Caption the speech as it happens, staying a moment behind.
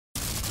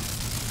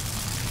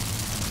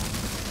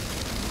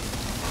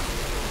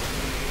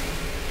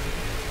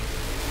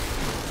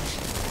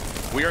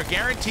We are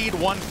guaranteed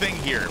one thing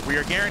here. We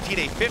are guaranteed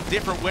a 5th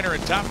different winner in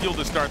Top Fuel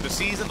to start the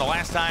season. The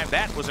last time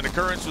that was an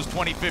occurrence was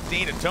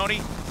 2015. And Tony,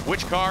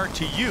 which car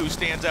to you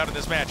stands out in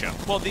this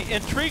matchup? Well, the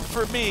intrigue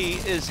for me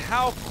is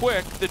how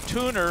quick the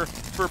tuner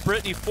for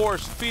Brittany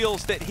Force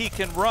feels that he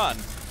can run.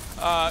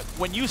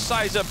 When you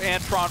size up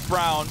Antron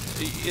Brown,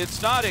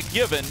 it's not a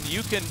given.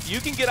 You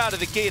can get out of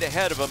the gate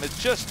ahead of him.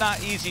 It's just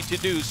not easy to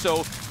do.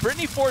 So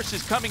Brittany Force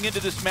is coming into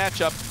this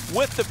matchup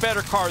with the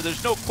better car.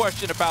 There's no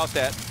question about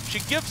that. She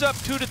gives up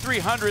 200 to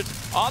 300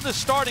 on the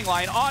starting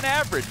line on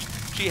average.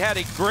 She had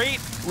a great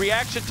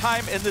reaction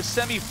time in the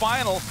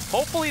semifinal.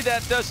 Hopefully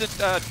that doesn't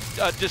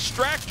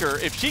distract her.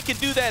 If she can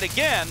do that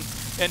again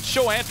and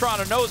show Antron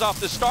a nose off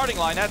the starting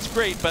line, that's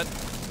great. But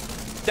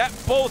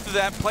both of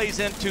that plays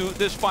into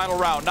this final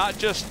round. Not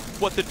just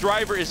what the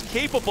driver is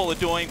capable of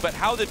doing, but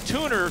how the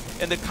tuner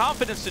and the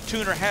confidence the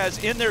tuner has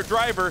in their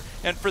driver.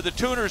 And for the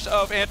tuners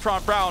of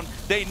Antron Brown,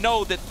 they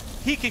know that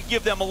he can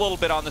give them a little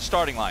bit on the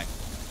starting line.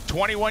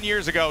 21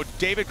 years ago,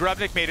 David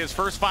Grubnick made his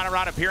first final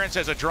round appearance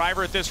as a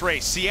driver at this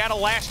race. Seattle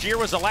last year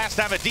was the last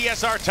time a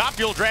DSR Top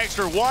Fuel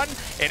dragster won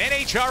an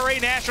NHRA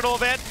national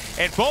event,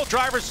 and both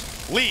drivers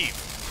leave.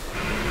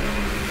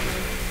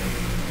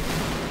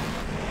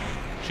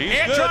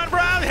 Antron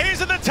Brown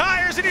hazing the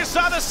tires, and you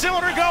saw the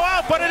cylinder go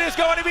out, but it is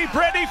going to be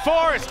Brittany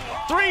Force.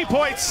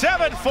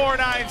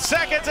 3.749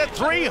 seconds at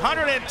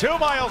 302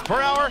 miles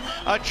per hour.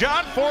 A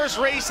John Force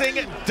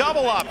Racing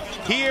double up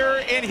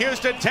here in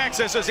Houston,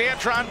 Texas, as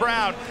Antron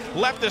Brown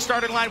left the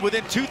starting line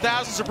within 2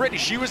 thousandths of Brittany.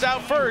 She was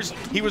out first.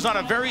 He was on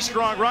a very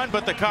strong run,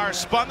 but the car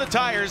spun the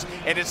tires,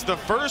 and it's the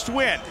first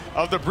win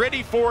of the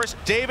Brittany Force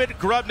David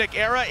Grubnick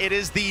era. It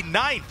is the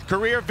 9th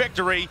career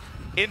victory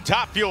in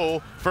Top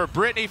Fuel for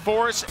Brittany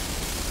Force.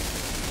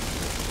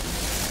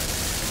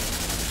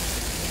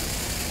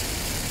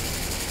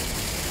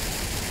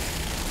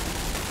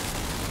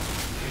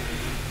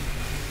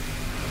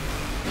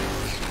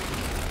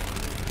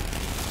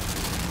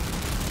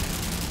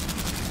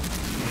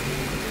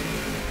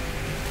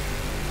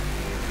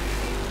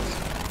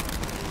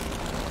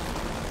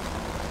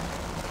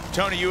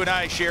 Tony, you and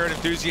I share an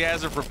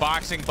enthusiasm for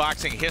boxing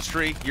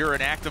history. You're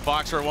an active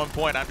boxer at one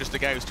point. I'm just a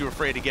guy who's too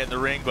afraid to get in the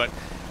ring. But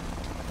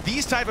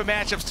these type of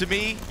matchups, to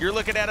me, you're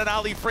looking at an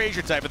Ali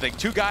Frazier type of thing.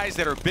 Two guys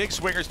that are big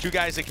swingers, two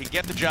guys that can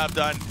get the job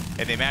done,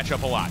 and they match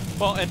up a lot.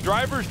 Well, and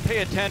drivers pay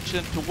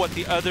attention to what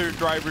the other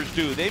drivers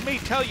do. They may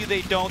tell you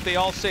they don't. They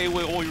all say,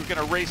 well, we're going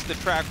to race the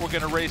track, we're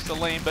going to race the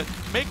lane. But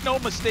make no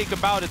mistake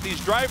about it,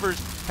 these drivers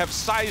have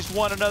sized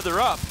one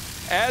another up,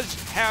 as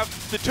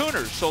have the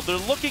tuners. So they're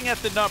looking at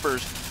the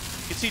numbers.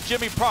 You can see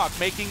Jimmy Prock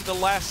making the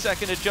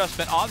last-second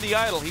adjustment on the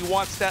idle. He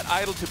wants that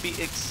idle to be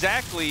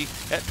exactly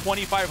at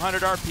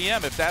 2,500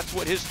 RPM, if that's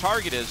what his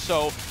target is.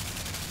 So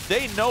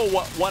they know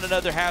what one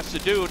another has to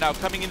do. Now,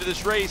 coming into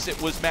this race,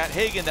 it was Matt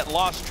Hagan that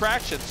lost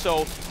traction.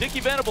 So Dickie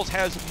Venables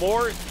has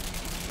more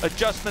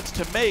adjustments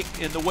to make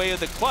in the way of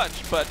the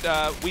clutch, but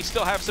we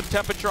still have some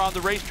temperature on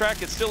the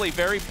racetrack. It's still a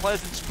very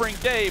pleasant spring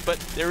day, but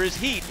there is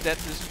heat that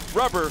this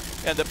rubber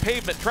and the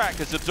pavement track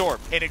has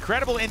absorbed. An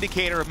incredible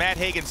indicator of Matt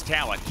Hagan's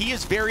talent. He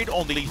has varied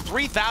only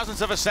 3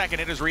 thousandths of a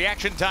second in his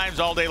reaction times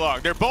all day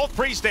long. They're both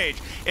pre-stage.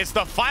 It's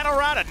the final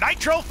round of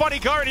Nitro Funny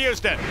Car in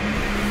Houston.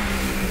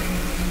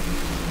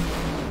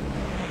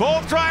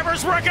 Both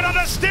drivers working on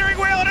the steering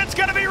wheel, and it's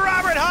going to be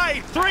Robert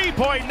Hight.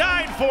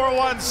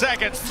 3.941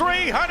 seconds,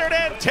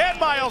 310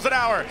 miles an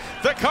hour.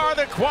 The car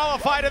that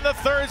qualified in the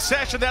 3rd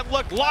session that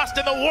looked lost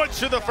in the woods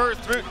through the first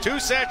 2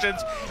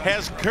 sessions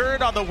has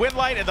turned on the win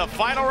light in the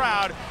final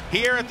round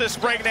here at the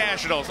Spring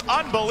Nationals.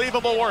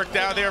 Unbelievable work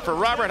down there for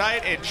Robert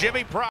Hight and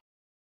Jimmy Prock.